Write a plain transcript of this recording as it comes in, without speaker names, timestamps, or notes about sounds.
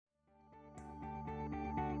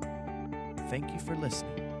Thank you for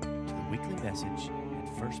listening to the weekly message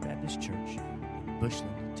at First Baptist Church in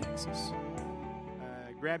Bushland, Texas.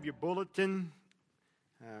 Grab your bulletin.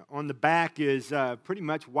 On the back is pretty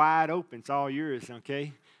much wide open. It's all yours,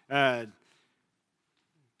 okay? We're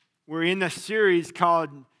in a series called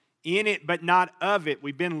In It But Not Of It.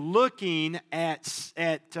 We've been looking at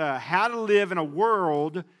how to live in a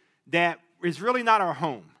world that is really not our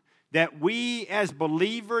home. That we as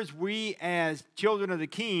believers, we as children of the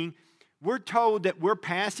King, we're told that we're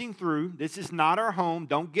passing through. This is not our home.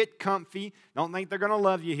 Don't get comfy. Don't think they're going to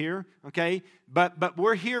love you here, okay? But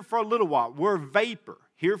we're here for a little while. We're vapor.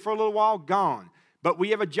 Here for a little while, gone. But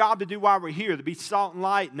we have a job to do while we're here, to be salt and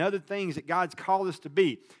light and other things that God's called us to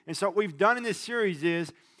be. And so what we've done in this series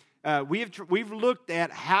is we've looked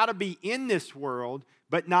at how to be in this world,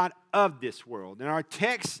 but not of this world. And our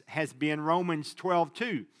text has been Romans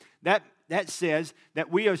 12:2. That says that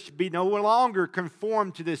we should be no longer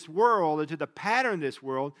conformed to this world or to the pattern of this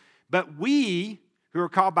world, but we, who are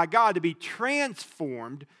called by God, to be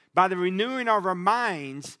transformed by the renewing of our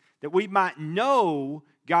minds, that we might know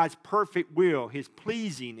God's perfect will, His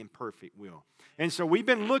pleasing and perfect will. And so we've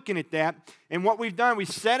been looking at that, and what we've done, we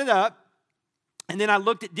set it up, and then I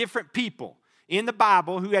looked at different people in the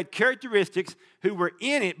Bible who had characteristics who were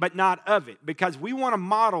in it but not of it, because we want to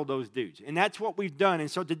model those dudes, and that's what we've done. And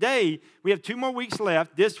so today, we have 2 more weeks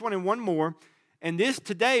left, this one and one more, and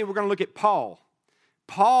today we're going to look at Paul.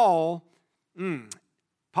 Paul's an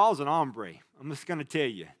hombre, I'm just going to tell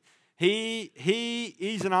you.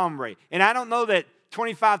 He's an hombre, and I don't know that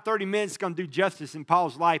 25, 30 minutes is going to do justice in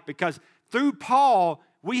Paul's life, because through Paul,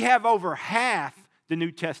 we have over half the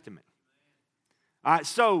New Testament. All right,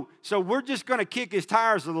 so we're just going to kick his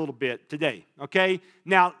tires a little bit today, okay?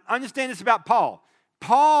 Now, understand this about Paul.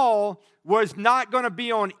 Paul was not going to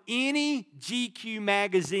be on any GQ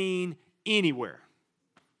magazine anywhere.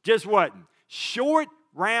 Just wasn't. Short,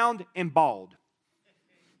 round, and bald.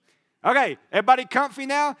 Okay, everybody comfy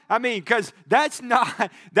now? I mean, because that's not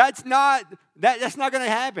going to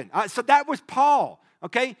happen. So that was Paul,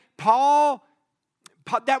 okay? Paul,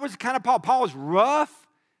 that was kind of Paul. Paul was rough.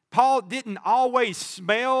 Paul didn't always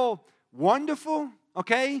smell wonderful,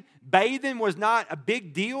 okay? Bathing was not a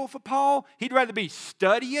big deal for Paul. He'd rather be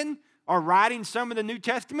studying or writing some of the New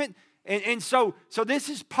Testament. And so this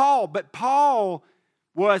is Paul, but Paul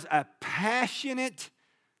was a passionate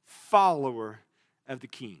follower of the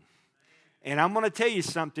King. And I'm going to tell you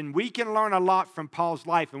something. We can learn a lot from Paul's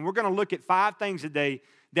life, and we're going to look at 5 things today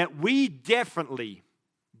that we definitely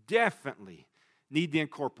need to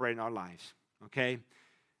incorporate in our lives, okay?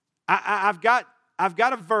 I've got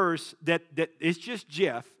a verse that it's just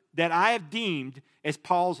Jeff that I have deemed as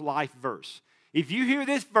Paul's life verse. If you hear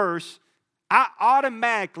this verse, I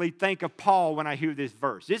automatically think of Paul when I hear this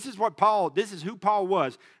verse. This is who Paul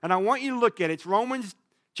was. And I want you to look at it. It's Romans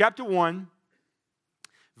chapter 1,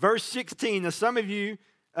 verse 16. Now some of you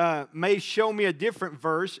may show me a different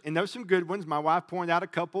verse, and there's some good ones. My wife pointed out a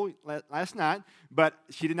couple last night, but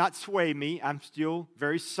she did not sway me. I'm still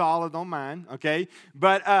very solid on mine, okay?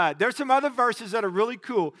 But there's some other verses that are really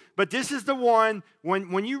cool, but this is the one,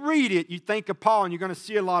 when you read it, you think of Paul, and you're going to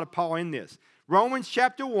see a lot of Paul in this. Romans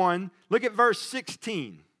chapter 1, look at verse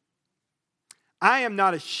 16. I am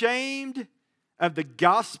not ashamed of the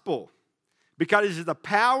gospel, because it is the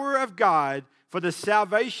power of God for the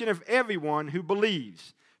salvation of everyone who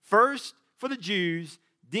believes. First for the Jews,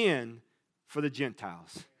 then for the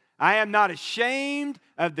Gentiles. I am not ashamed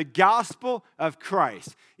of the gospel of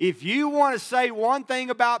Christ. If you want to say one thing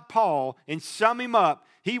about Paul and sum him up,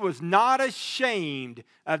 he was not ashamed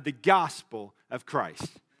of the gospel of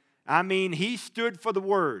Christ. I mean, he stood for the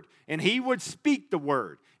word, and he would speak the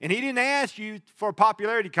word. And he didn't ask you for a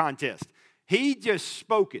popularity contest. He just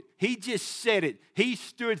spoke it. He just said it. He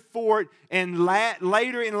stood for it, and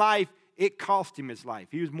later in life, it cost him his life.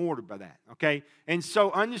 He was martyred by that, okay? And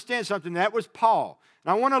so understand something. That was Paul.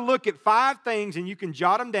 And I want to look at 5 things, and you can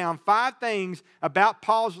jot them down, 5 things about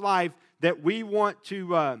Paul's life that we want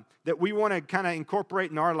to kind of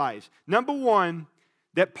incorporate in our lives. Number 1,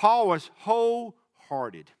 that Paul was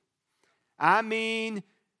wholehearted. I mean,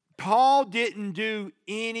 Paul didn't do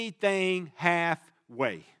anything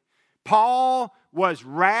halfway. Paul was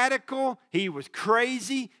radical. He was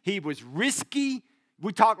crazy. He was risky.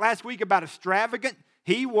 We talked last week about extravagant.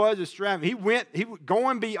 He was extravagant. He was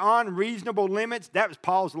going beyond reasonable limits. That was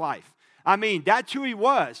Paul's life. I mean, that's who he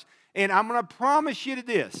was. And I'm going to promise you to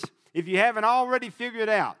this, if you haven't already figured it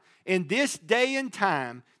out, in this day and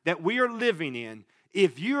time that we are living in,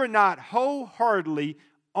 if you are not wholeheartedly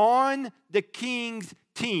on the King's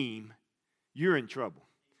team, you're in trouble.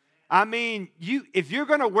 I mean, if you're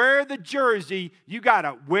going to wear the jersey, you got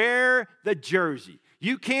to wear the jersey.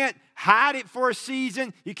 You can't hide it for a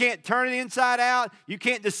season. You can't turn it inside out. You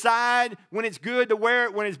can't decide when it's good to wear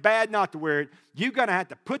it, when it's bad not to wear it. You're going to have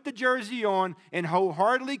to put the jersey on and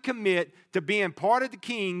wholeheartedly commit to being part of the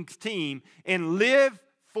King's team and live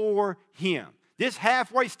for Him. This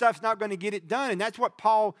halfway stuff's not going to get it done, and that's what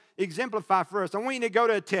Paul exemplified for us. I want you to go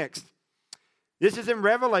to a text. This is in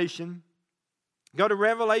Revelation. Go to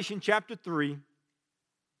Revelation chapter 3.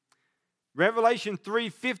 Revelation 3,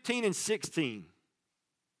 15 and 16.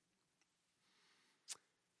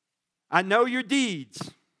 I know your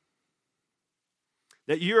deeds,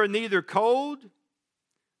 that you are neither cold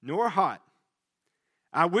nor hot.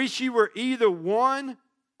 I wish you were either one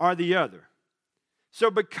or the other.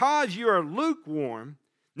 So because you are lukewarm,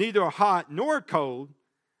 neither hot nor cold,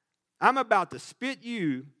 I'm about to spit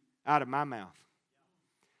you out of my mouth.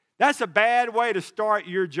 That's a bad way to start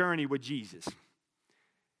your journey with Jesus.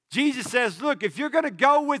 Jesus says, look, if you're going to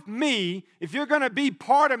go with me, if you're going to be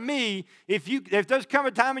part of me, if there's come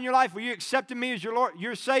a time in your life where you accepted me as your Lord,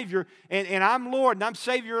 your Savior, and I'm Lord and I'm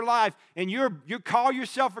Savior of your life, and you call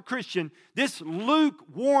yourself a Christian, this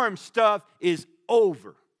lukewarm stuff is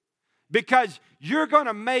over. Because you're going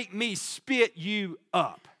to make me spit you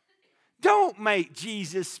up. Don't make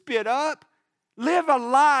Jesus spit up. Live a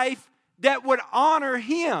life that would honor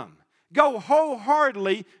Him. Go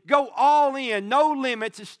wholeheartedly, go all in, no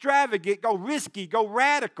limits, extravagant, go risky, go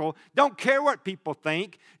radical. Don't care what people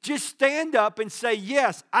think. Just stand up and say,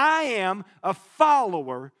 yes, I am a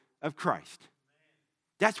follower of Christ.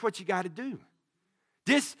 That's what you got to do.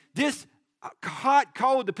 This hot,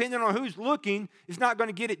 cold, depending on who's looking, is not going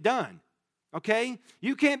to get it done. Okay?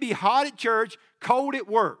 You can't be hot at church, cold at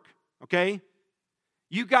work. Okay?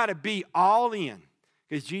 You got to be all in.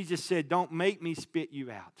 Because Jesus said, don't make me spit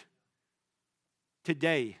you out.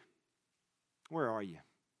 Today, where are you?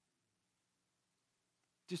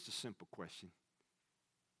 Just a simple question.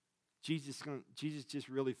 Jesus just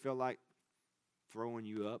really felt like throwing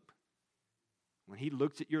you up. When He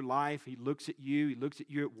looks at your life, He looks at you, He looks at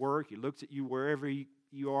you at work, He looks at you wherever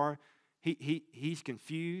you are. He's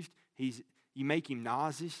confused. You make Him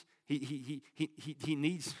nauseous. He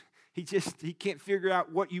can't figure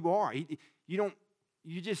out what you are. You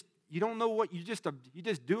don't know what you're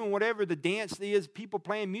just doing whatever the dance is, people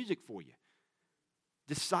playing music for you.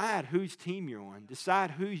 Decide whose team you're on.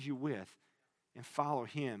 Decide who's you're with and follow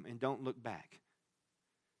Him and don't look back.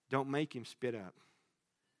 Don't make Him spit up.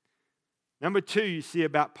 Number 2 you see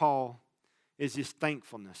about Paul is his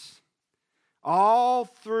thankfulness. All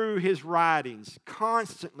through his writings,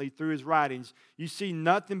 constantly through his writings, you see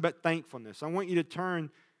nothing but thankfulness. I want you to turn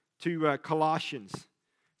to Colossians.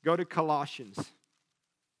 Go to Colossians.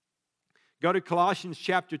 Go to Colossians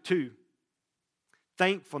chapter 2.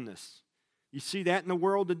 Thankfulness. You see that in the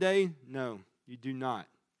world today? No, you do not.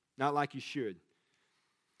 Not like you should.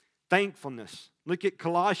 Thankfulness. Look at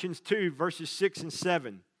Colossians 2, verses 6 and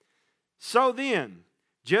 7. So then,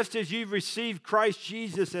 just as you've received Christ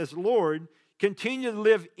Jesus as Lord, continue to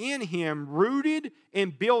live in Him, rooted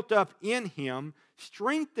and built up in Him,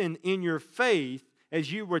 strengthened in your faith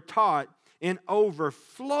as you were taught, and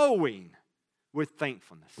overflowing with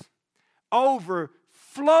thankfulness.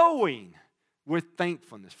 Overflowing with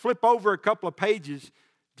thankfulness. Flip over a couple of pages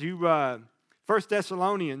to 1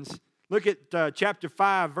 Thessalonians. Look at chapter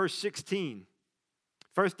 5, verse 16.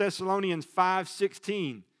 1 Thessalonians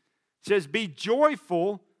 5:16. It says, be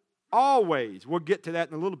joyful always. We'll get to that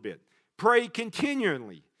in a little bit. Pray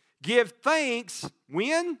continually. Give thanks,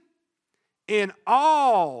 when? In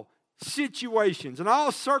all situations, in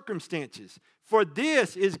all circumstances. For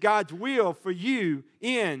this is God's will for you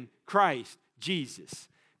in Christ Jesus.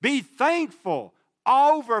 Be thankful,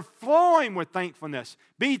 overflowing with thankfulness.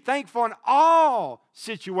 Be thankful in all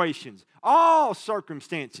situations, all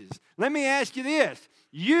circumstances. Let me ask you this.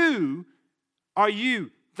 Are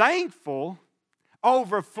you thankful,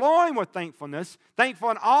 overflowing with thankfulness, thankful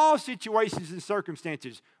in all situations and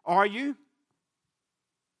circumstances? Are you?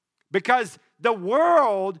 Because the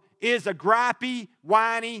world is a gripey,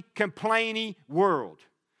 whiny, complaining world.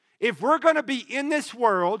 If we're going to be in this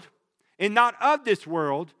world and not of this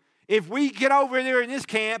world, if we get over there in this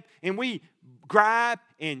camp and we gripe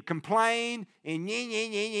and complain and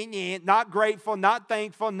not grateful, not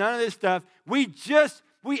thankful, none of this stuff, we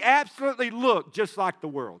absolutely look just like the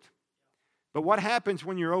world. But what happens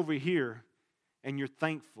when you're over here and you're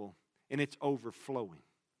thankful and it's overflowing?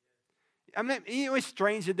 I mean, it's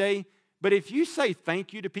strange today, but if you say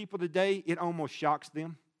thank you to people today, it almost shocks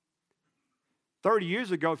them. 30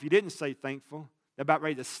 years ago, if you didn't say thankful, they're about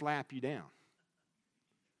ready to slap you down.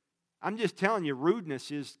 I'm just telling you, rudeness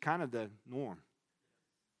is kind of the norm.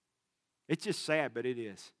 It's just sad, but it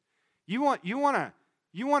is. You want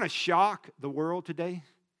to shock the world today?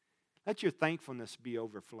 Let your thankfulness be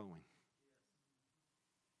overflowing.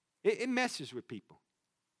 It messes with people.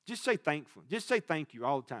 Just say thankful. Just say thank you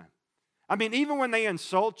all the time. I mean, even when they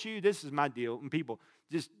insult you, this is my deal. When people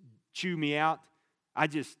just chew me out, I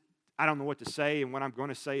don't know what to say, and what I'm going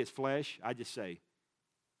to say is flesh. I just say,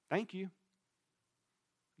 thank you.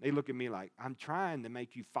 They look at me like, I'm trying to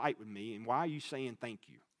make you fight with me, and why are you saying thank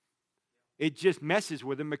you? It just messes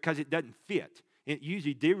with them because it doesn't fit. It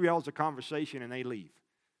usually derails the conversation and they leave.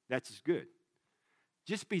 That's good.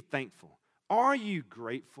 Just be thankful. Are you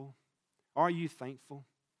grateful? Are you thankful?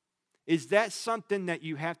 Is that something that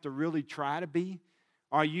you have to really try to be?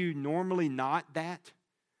 Are you normally not that?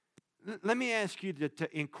 Let me ask you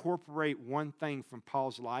to incorporate one thing from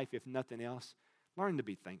Paul's life, if nothing else. Learn to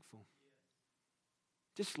be thankful.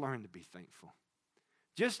 Just learn to be thankful.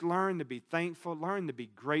 Just learn to be thankful. Learn to be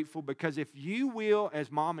grateful, because if you will,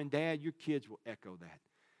 as mom and dad, your kids will echo that.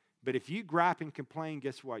 But if you gripe and complain,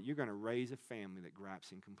 guess what? You're going to raise a family that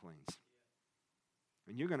gripes and complains.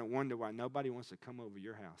 And you're going to wonder why nobody wants to come over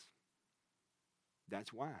your house.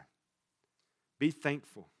 That's why. Be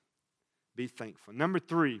thankful. Be thankful. Number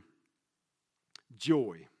 3,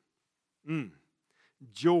 joy.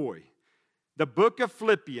 Joy. The book of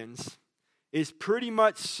Philippians is pretty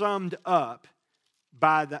much summed up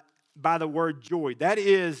by the word joy. That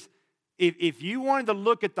is, if you wanted to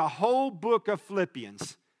look at the whole book of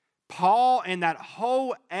Philippians, Paul and that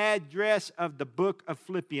whole address of the book of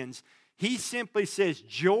Philippians, he simply says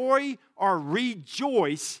joy or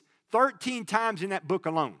rejoice 13 times in that book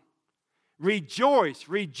alone. Rejoice,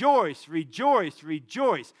 rejoice, rejoice,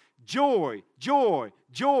 rejoice. Joy, joy,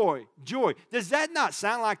 joy, joy. Does that not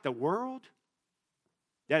sound like the world?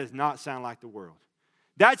 That does not sound like the world.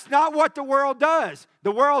 That's not what the world does.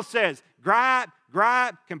 The world says, gripe,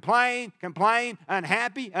 gripe, complain, complain,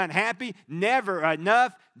 unhappy, unhappy, never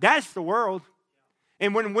enough. That's the world.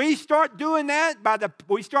 And when we start doing that,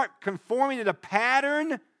 we start conforming to the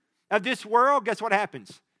pattern of this world, guess what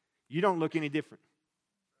happens? You don't look any different.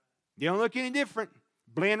 You don't look any different.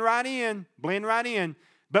 Blend right in, blend right in.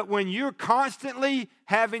 But when you're constantly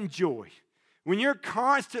having joy, when you're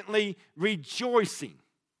constantly rejoicing,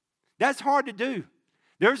 that's hard to do.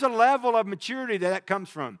 There's a level of maturity that comes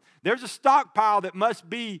from. There's a stockpile that must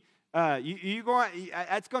be,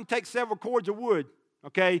 that's going to take several cords of wood,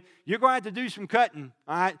 okay? You're going to have to do some cutting,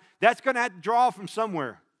 all right? That's going to have to draw from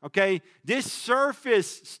somewhere, okay? This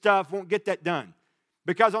surface stuff won't get that done,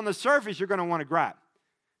 because on the surface you're going to want to gripe.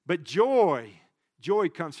 But joy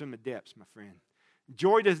comes from the depths, my friend.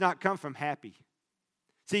 Joy does not come from happy.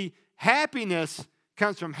 See, happiness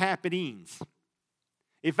comes from happenings.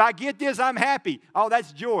 If I get this, I'm happy. Oh,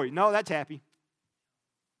 that's joy. No, that's happy.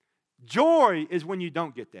 Joy is when you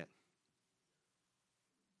don't get that.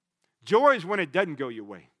 Joy is when it doesn't go your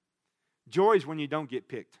way. Joy is when you don't get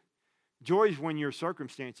picked. Joy is when your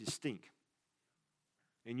circumstances stink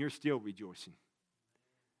and you're still rejoicing.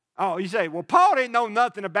 Oh, you say, well, Paul didn't know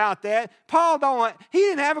nothing about that. He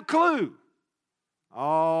didn't have a clue.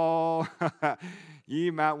 Oh,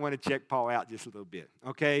 you might want to check Paul out just a little bit,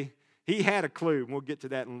 okay? He had a clue, and we'll get to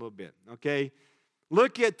that in a little bit, okay?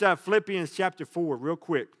 Look at Philippians chapter 4 real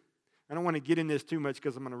quick. I don't want to get in this too much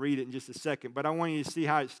because I'm going to read it in just a second, but I want you to see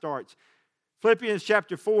how it starts. Philippians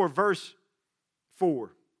chapter 4, verse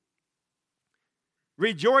 4.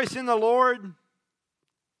 Rejoice in the Lord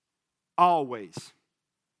always.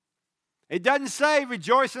 It doesn't say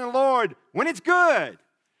rejoice in the Lord when it's good.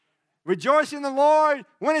 Rejoice in the Lord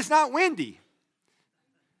when it's not windy.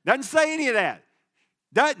 Doesn't say any of that.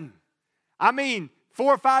 Doesn't. I mean,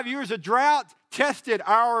 4 or 5 years of drought tested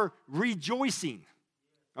our rejoicing.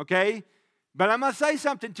 Okay? But I'm going to say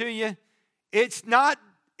something to you. It's not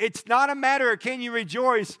a matter of can you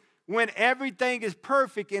rejoice when everything is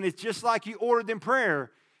perfect and it's just like you ordered in prayer.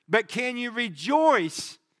 But can you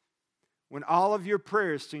rejoice when all of your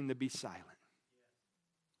prayers seem to be silent?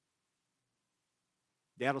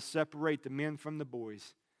 That'll separate the men from the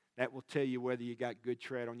boys. That will tell you whether you got good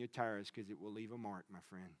tread on your tires, because it will leave a mark, my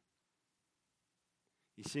friend.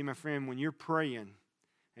 You see, my friend, when you're praying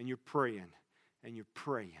and you're praying and you're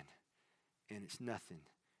praying and it's nothing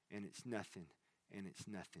and it's nothing and it's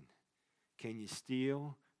nothing, can you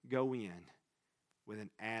still go in with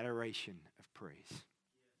an adoration of praise?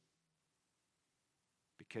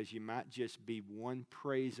 Because you might just be one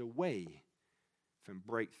praise away from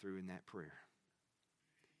breakthrough in that prayer.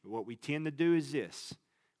 But what we tend to do is this.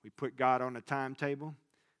 We put God on a timetable.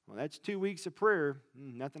 Well, that's 2 weeks of prayer.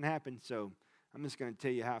 Nothing happened, so I'm just going to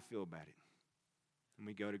tell you how I feel about it. and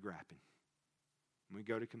we go to griping. And we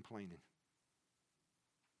go to complaining.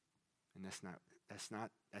 And that's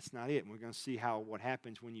not it. And we're going to see what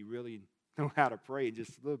happens when you really know how to pray in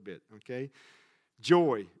just a little bit, okay?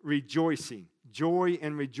 Joy, rejoicing. Joy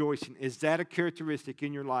and rejoicing. Is that a characteristic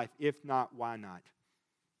in your life? If not, why not?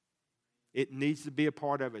 It needs to be a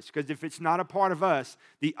part of us. Because if it's not a part of us,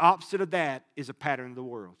 the opposite of that is a pattern of the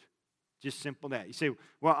world. Just simple that. You say,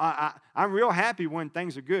 well, I'm real happy when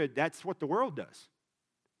things are good. That's what the world does.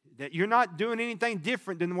 That you're not doing anything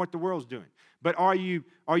different than what the world's doing. But are you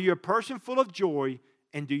a person full of joy,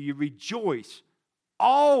 and do you rejoice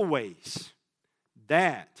always?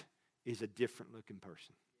 That is a different looking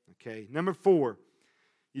person. Okay? Number 4,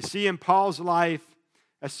 you see in Paul's life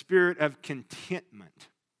a spirit of contentment.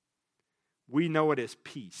 We know it as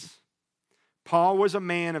peace. Paul was a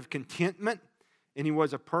man of contentment, and he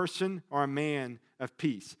was a person or a man of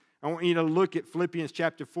peace. I want you to look at Philippians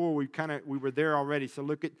chapter 4. We were there already, so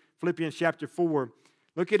look at Philippians chapter 4.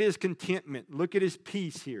 Look at his contentment. Look at his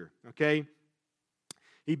peace here, okay?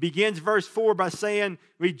 He begins verse 4 by saying,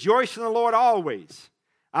 rejoice in the Lord always.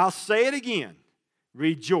 I'll say it again,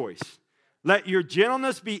 rejoice. Let your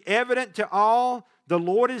gentleness be evident to all. The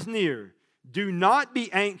Lord is near. Do not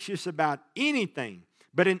be anxious about anything,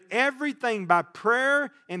 but in everything by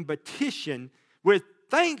prayer and petition, with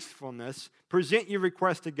thankfulness, present your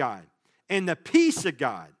request to God. And the peace of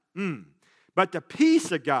God, but the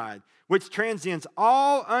peace of God, which transcends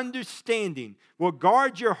all understanding, will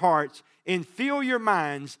guard your hearts and fill your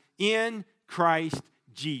minds in Christ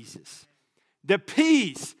Jesus. The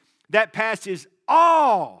peace that passes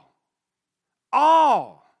all.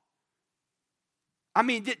 I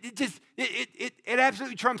mean, it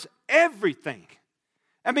absolutely trumps everything.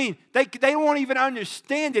 I mean, they won't even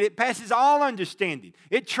understand it. It passes all understanding.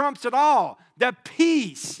 It trumps it all. The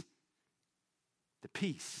peace. The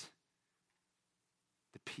peace.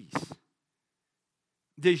 The peace.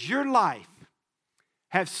 Does your life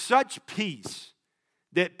have such peace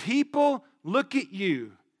that people look at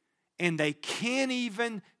you and they can't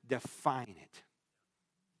even define it?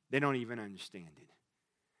 They don't even understand it.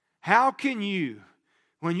 How can you,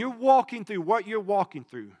 when you're walking through what you're walking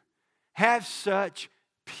through, have such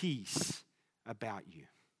peace about you?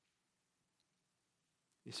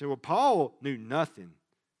 You say, well, Paul knew nothing.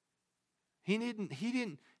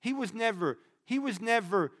 He was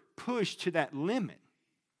never pushed to that limit.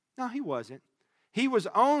 No, he wasn't. He was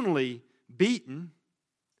only beaten.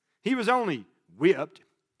 He was only whipped.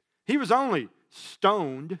 He was only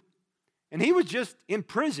stoned. And he was just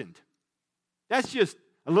imprisoned. That's just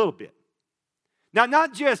a little bit. Now,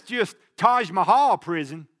 not just Taj Mahal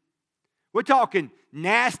prison. We're talking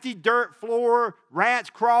nasty dirt floor, rats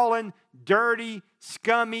crawling, dirty,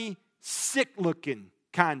 scummy, sick-looking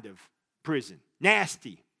kind of prison.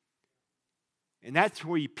 Nasty. And that's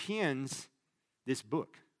where he pens this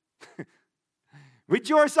book.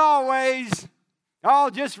 Rejoice always. Oh,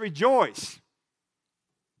 just rejoice.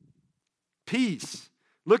 Peace.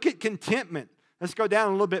 Look at contentment. Let's go down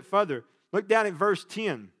a little bit further. Look down at verse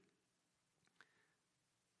 10.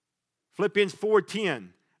 Philippians 4:10.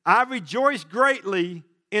 I rejoice greatly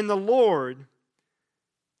in the Lord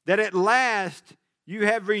that at last you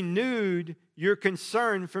have renewed your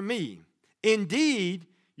concern for me. Indeed,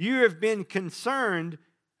 you've been concerned,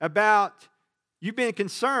 but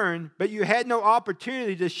you had no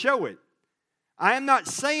opportunity to show it. I am not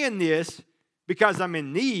saying this because I'm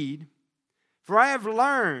in need, for I have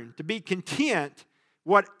learned to be content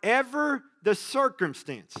whatever the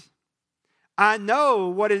circumstance. I know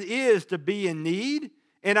what it is to be in need,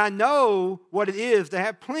 and I know what it is to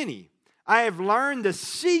have plenty. I have learned the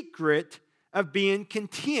secret of being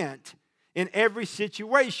content in every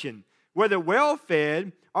situation, whether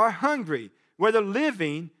well-fed or hungry, whether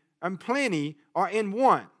living in plenty or in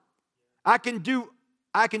want. I can do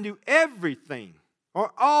everything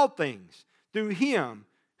or all things through Him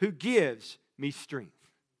who gives me strength.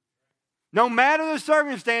 No matter the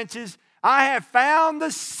circumstances, I have found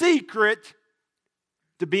the secret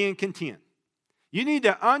to being content. You need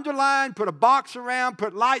to underline, put a box around,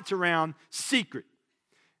 put lights around, secret.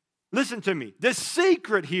 Listen to me. The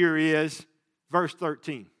secret here is verse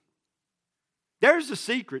 13. There's the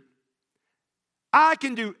secret. I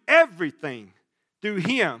can do everything through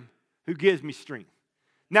Him who gives me strength.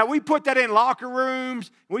 Now, we put that in locker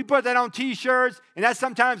rooms, we put that on T-shirts, and that's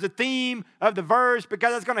sometimes the theme of the verse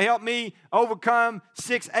because that's going to help me overcome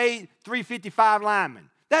 6'8", 355 linemen.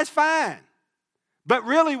 That's fine. But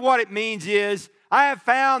really what it means is I have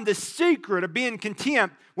found the secret of being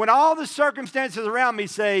content when all the circumstances around me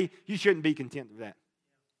say you shouldn't be content with that.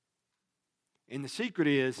 And the secret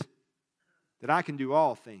is that I can do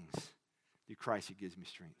all things through Christ who gives me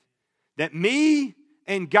strength. That me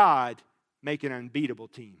and God make an unbeatable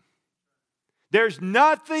team. There's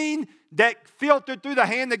nothing that filtered through the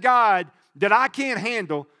hand of God that I can't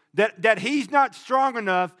handle, that He's not strong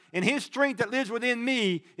enough, and His strength that lives within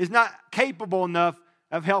me is not capable enough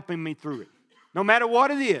of helping me through it. No matter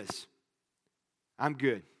what it is, I'm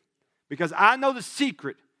good. Because I know the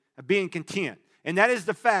secret of being content. And that is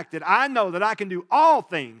the fact that I know that I can do all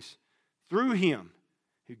things through Him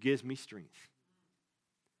who gives me strength.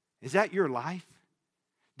 Is that your life?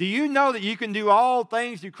 Do you know that you can do all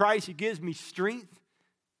things through Christ who gives me strength?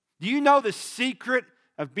 Do you know the secret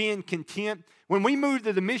of being content? When we moved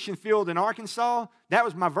to the mission field in Arkansas, that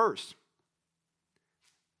was my verse.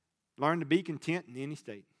 Learn to be content in any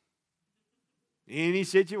state, any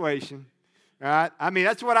situation. Right? I mean,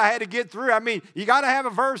 that's what I had to get through. I mean, you got to have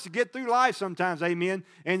a verse to get through life sometimes, amen?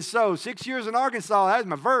 And so 6 years in Arkansas, that was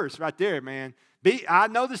my verse right there, man. I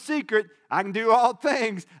know the secret. I can do all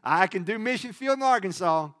things. I can do mission field in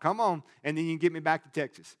Arkansas. Come on. And then you can get me back to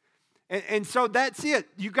Texas. And so that's it.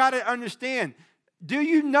 You got to understand. Do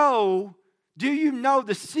you know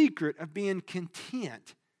the secret of being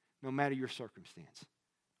content no matter your circumstance?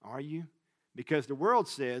 Are you? Because the world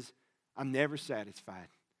says, I'm never satisfied.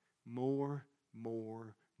 More.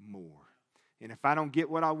 And if I don't get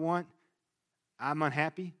what I want, I'm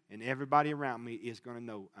unhappy, and everybody around me is going to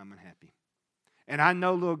know I'm unhappy. And I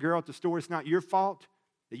know, little girl at the store, it's not your fault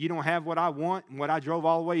that you don't have what I want and what I drove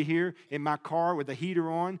all the way here in my car with the heater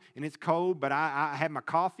on, and it's cold, but I had my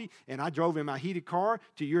coffee, and I drove in my heated car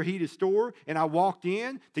to your heated store, and I walked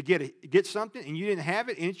in to get something, and you didn't have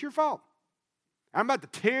it, and it's your fault. I'm about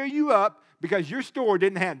to tear you up because your store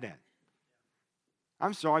didn't have that.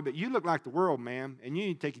 I'm sorry, but you look like the world, ma'am, and you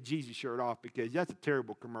need to take your Jesus shirt off because that's a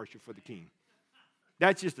terrible commercial for the king.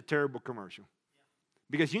 That's just a terrible commercial.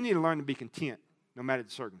 Because you need to learn to be content no matter the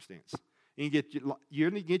circumstance. And you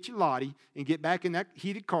need to get your Lottie and get back in that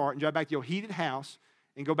heated car and drive back to your heated house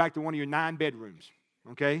and go back to one of your 9 bedrooms,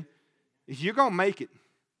 okay? You're going to make it.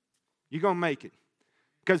 You're going to make it.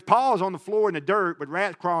 Because Paul's on the floor in the dirt with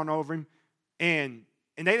rats crawling over him, and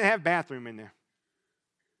they didn't have a bathroom in there,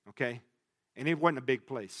 okay? And it wasn't a big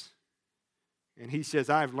place. And he says,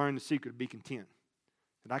 I have learned the secret to be content,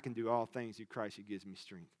 that I can do all things through Christ who gives me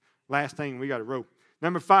strength. Last thing, we got to rope.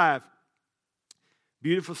 Number 5,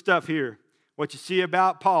 beautiful stuff here. What you see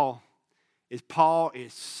about Paul is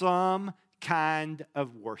some kind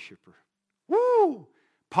of worshiper. Woo!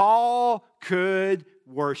 Paul could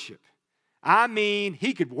worship. I mean,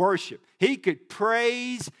 he could worship. He could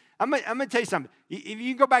praise. I'm going to tell you something. If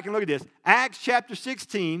you can go back and look at this, Acts chapter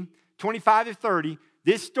 16, 25 to 30,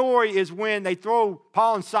 this story is when they throw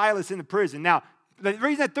Paul and Silas in the prison. Now, the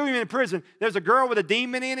reason they threw him in prison, there's a girl with a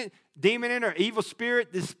demon in her, evil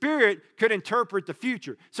spirit. The spirit could interpret the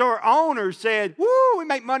future. So her owners said, woo, we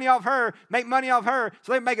make money off her.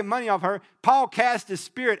 So they're making money off her. Paul cast the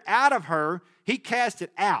spirit out of her. He cast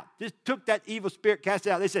it out. Just took that evil spirit, cast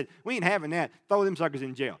it out. They said, we ain't having that. Throw them suckers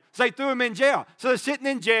in jail. So they threw him in jail. So they're sitting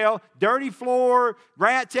in jail, dirty floor,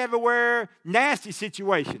 rats everywhere, nasty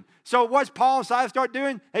situation. So what's Paul and Silas start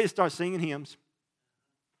doing? They just start singing hymns.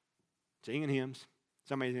 Singing hymns.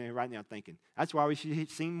 Somebody's right now thinking, that's why we should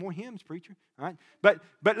sing more hymns, preacher. All right? But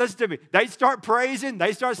listen to me. They start praising.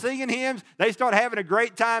 They start singing hymns. They start having a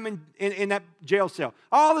great time in that jail cell.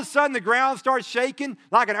 All of a sudden, the ground starts shaking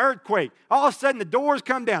like an earthquake. All of a sudden, the doors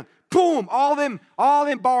come down. Boom! All them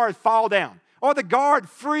bars fall down. Or the guard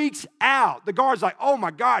freaks out. The guard's like, oh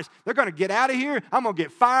my gosh, they're going to get out of here. I'm going to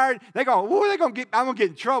get fired. I'm going to get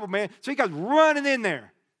in trouble, man. So he goes running in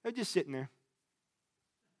there. They're just sitting there.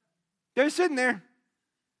 They're sitting there.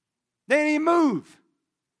 They didn't even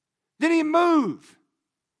move.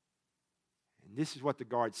 And this is what the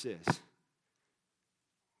guard says.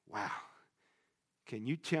 Wow. Can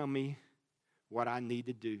you tell me what I need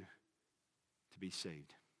to do to be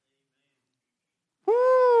saved?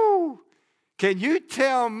 Woo! Can you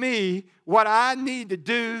tell me what I need to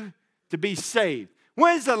do to be saved?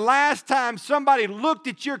 When's the last time somebody looked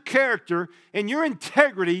at your character and your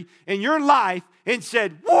integrity and your life and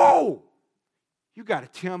said, whoa, you got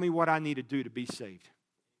to tell me what I need to do to be saved?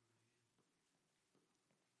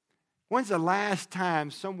 When's the last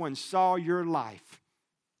time someone saw your life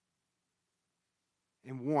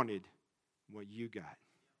and wanted what you got?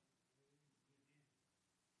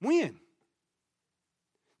 When?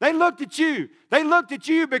 They looked at you. They looked at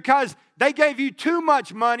you because they gave you too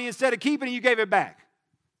much money. Instead of keeping it, you gave it back.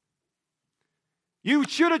 You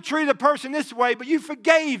should have treated the person this way, but you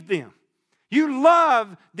forgave them. You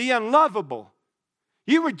love the unlovable.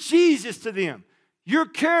 You were Jesus to them. Your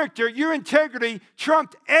character, your integrity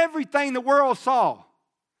trumped everything the world saw.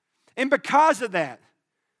 And because of that,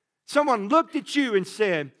 someone looked at you and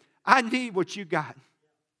said, I need what you got.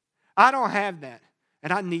 I don't have that,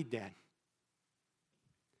 and I need that.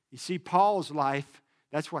 You see, Paul's life,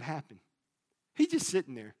 that's what happened. He's just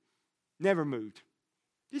sitting there, never moved,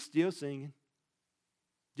 just still singing,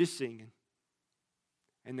 just singing.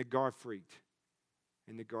 And the guard freaked.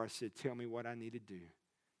 And the guard said, tell me what I need to do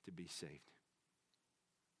to be saved.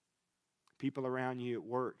 People around you at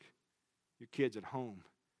work, your kids at home,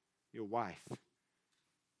 your wife,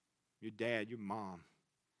 your dad, your mom,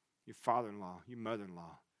 your father-in-law, your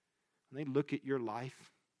mother-in-law, when they look at your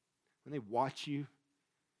life, when they watch you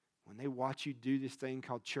do this thing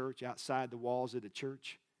called church outside the walls of the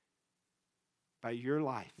church, by your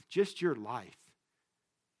life, just your life,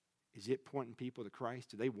 is it pointing people to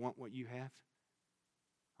Christ? Do they want what you have?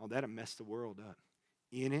 Oh, that'll mess the world up.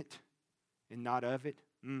 In it and not of it?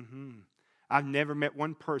 I've never met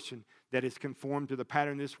one person that is conformed to the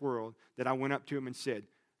pattern of this world that I went up to him and said,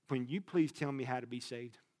 can you please tell me how to be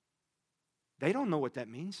saved? They don't know what that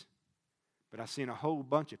means. But I've seen a whole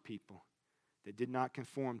bunch of people that did not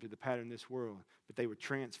conform to the pattern of this world, but they were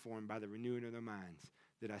transformed by the renewing of their minds,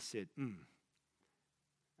 that I said,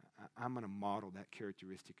 I'm going to model that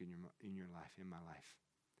characteristic in your life, in my life.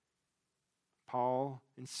 Paul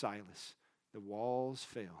and Silas, the walls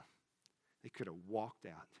fell. They could have walked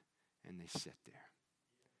out, and they sat there.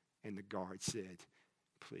 And the guard said,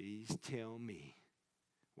 please tell me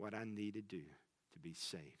what I need to do to be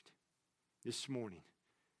saved. This morning,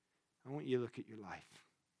 I want you to look at your life.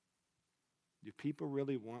 Do people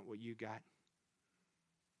really want what you got?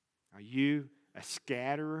 Are you a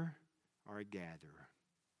scatterer or a gatherer?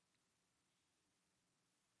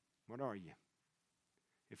 What are you?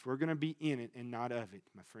 If we're going to be in it and not of it,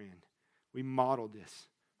 my friend, we model this.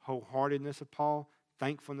 Wholeheartedness of Paul,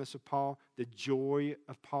 thankfulness of Paul, the joy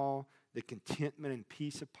of Paul, the contentment and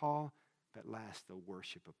peace of Paul, but last, the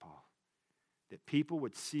worship of Paul. That people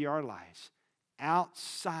would see our lives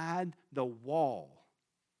outside the wall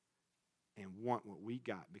and want what we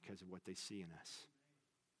got because of what they see in us.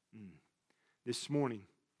 This morning,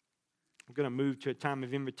 I'm going to move to a time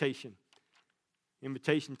of invitation.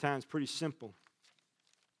 Invitation time is pretty simple.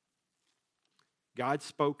 God's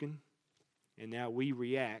spoken, and now we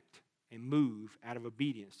react and move out of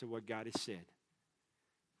obedience to what God has said.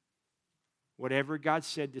 Whatever God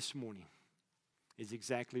said this morning is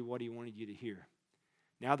exactly what He wanted you to hear.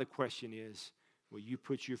 Now the question is, will you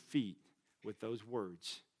put your feet with those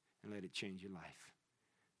words and let it change your life?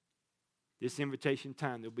 This invitation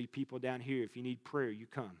time, there'll be people down here. If you need prayer, you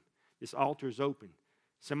come. This altar is open.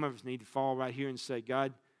 Some of us need to fall right here and say,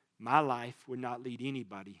 God, my life would not lead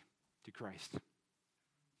anybody to Christ.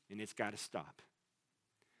 And it's got to stop.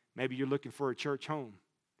 Maybe you're looking for a church home.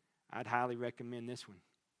 I'd highly recommend this one.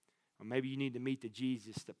 Or maybe you need to meet the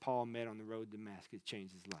Jesus that Paul met on the road to Damascus. It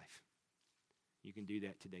changed his life. You can do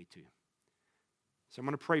that today too. So I'm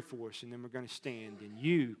going to pray for us, and then we're going to stand, and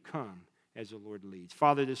you come as the Lord leads.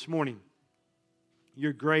 Father, this morning,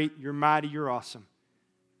 you're great, you're mighty, you're awesome.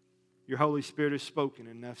 Your Holy Spirit has spoken,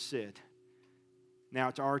 enough said. Now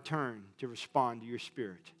it's our turn to respond to your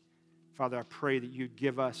Spirit. Father, I pray that you'd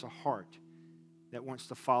give us a heart that wants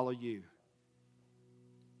to follow you,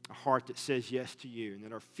 a heart that says yes to you, and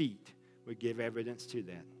that our feet would give evidence to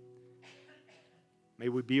that. May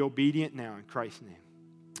we be obedient now in Christ's name.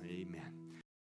 Amen.